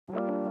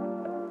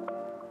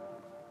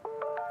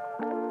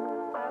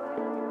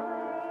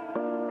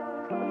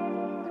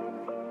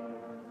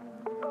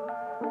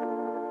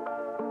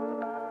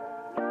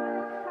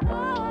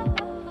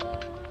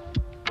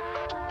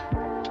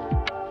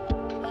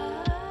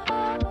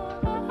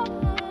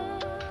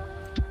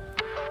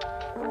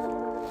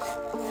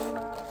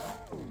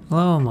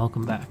Hello and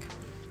welcome back.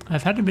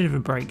 I've had a bit of a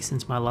break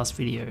since my last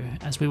video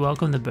as we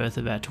welcome the birth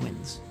of our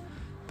twins,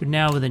 but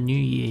now with a new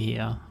year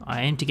here,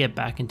 I aim to get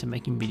back into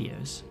making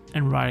videos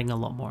and writing a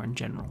lot more in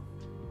general.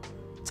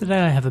 Today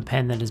I have a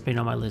pen that has been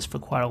on my list for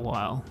quite a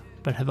while,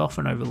 but have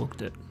often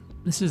overlooked it.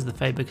 This is the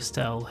Faber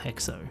Castell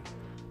Hexo,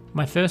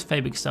 my first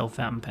Faber Castell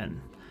fountain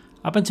pen.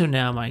 Up until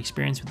now, my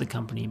experience with the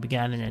company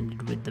began and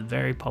ended with the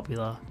very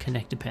popular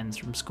connector pens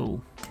from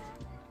school.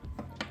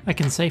 I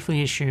can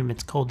safely assume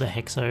it's called the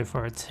Hexo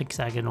for its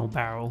hexagonal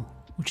barrel,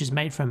 which is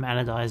made from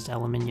anodized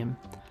aluminium.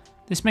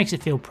 This makes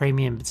it feel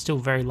premium but still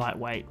very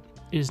lightweight.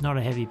 It is not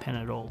a heavy pen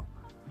at all.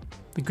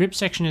 The grip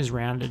section is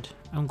rounded.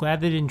 I'm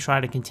glad they didn't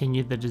try to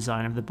continue the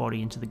design of the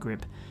body into the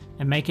grip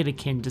and make it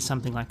akin to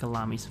something like a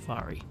Lamy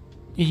Safari.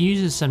 It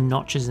uses some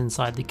notches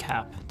inside the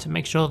cap to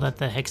make sure that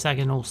the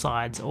hexagonal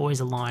sides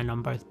always align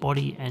on both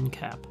body and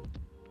cap.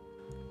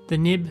 The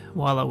nib,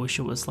 while I wish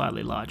it was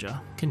slightly larger,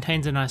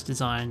 contains a nice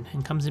design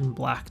and comes in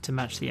black to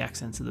match the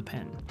accents of the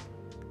pen.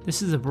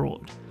 This is a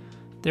broad.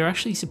 There are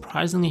actually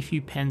surprisingly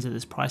few pens at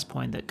this price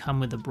point that come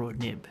with a broad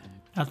nib,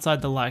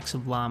 outside the likes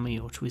of Lamy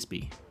or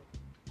TWSBI.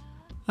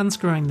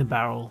 Unscrewing the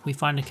barrel, we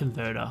find a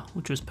converter,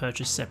 which was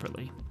purchased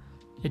separately.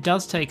 It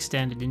does take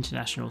standard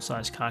international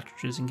size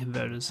cartridges and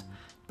converters,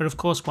 but of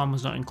course one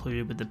was not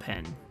included with the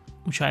pen,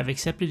 which I have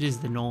accepted is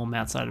the norm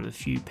outside of a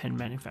few pen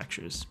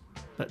manufacturers,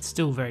 but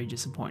still very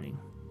disappointing.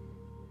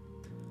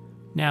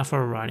 Now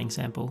for a writing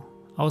sample.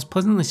 I was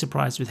pleasantly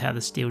surprised with how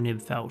the steel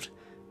nib felt,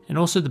 and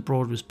also the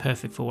broad was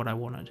perfect for what I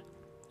wanted.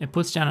 It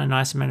puts down a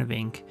nice amount of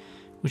ink,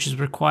 which is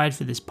required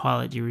for this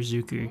Pilot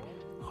Iroshizuku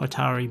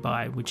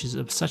Hotaru-bi, which is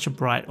of such a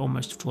bright,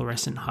 almost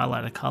fluorescent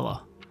highlighter colour.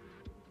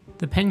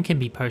 The pen can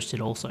be posted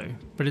also,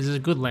 but it is a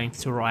good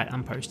length to write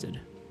unposted.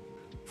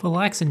 For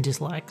likes and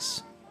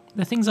dislikes,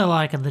 the things I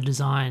like are the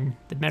design,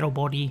 the metal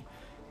body,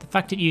 the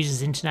fact it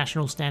uses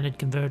international standard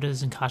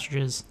converters and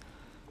cartridges.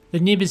 The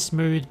nib is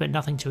smooth but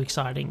nothing too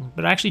exciting,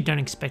 but I actually don't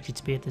expect it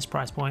to be at this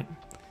price point.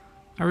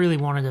 I really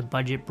wanted a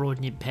budget broad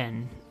nib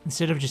pen,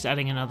 instead of just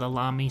adding another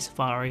Lamy,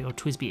 Safari or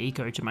TWSBI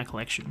Eco to my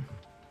collection.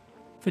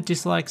 For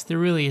dislikes, there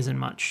really isn't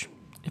much.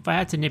 If I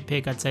had to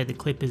nitpick, I'd say the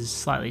clip is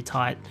slightly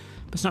tight,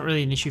 but it's not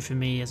really an issue for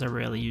me as I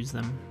rarely use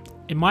them.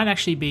 It might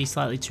actually be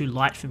slightly too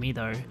light for me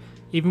though.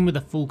 Even with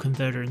a full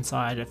converter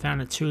inside, I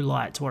found it too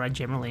light to what I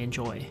generally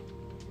enjoy.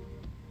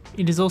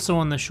 It is also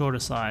on the shorter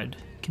side,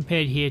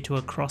 compared here to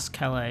a Cross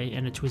Calais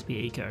and a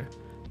TWSBI Eco,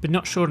 but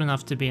not short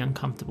enough to be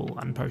uncomfortable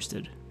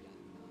unposted.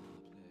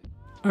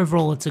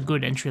 Overall, it's a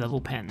good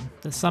entry-level pen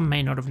that some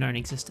may not have known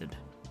existed,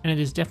 and it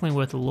is definitely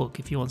worth a look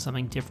if you want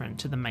something different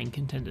to the main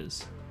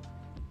contenders.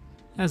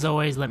 As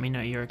always, let me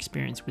know your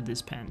experience with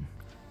this pen.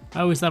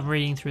 I always love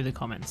reading through the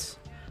comments.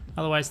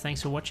 Otherwise,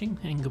 thanks for watching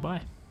and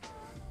goodbye.